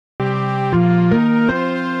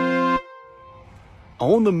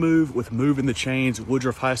On the move with moving the chains,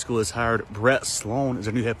 Woodruff High School has hired Brett Sloan as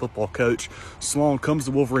their new head football coach. Sloan comes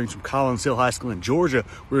to Wolverines from Collins Hill High School in Georgia,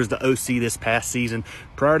 where he was the OC this past season.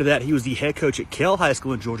 Prior to that, he was the head coach at Kell HS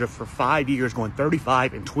in Georgia for 5 years, going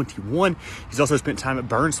 35-21. He's also spent time at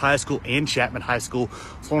Byrnes High School and Chapman High School.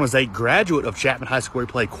 Sloan is a graduate of Chapman High School, where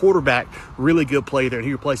he played quarterback, really good play there, and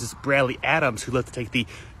he replaces Bradley Adams, who left to take the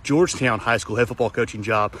Georgetown High School head football coaching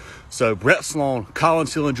job. So Brett Sloan,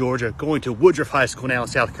 Collins Hill in Georgia, going to Woodruff High School now in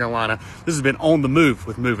South Carolina. This has been On the Move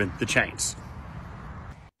with Moving the Chains.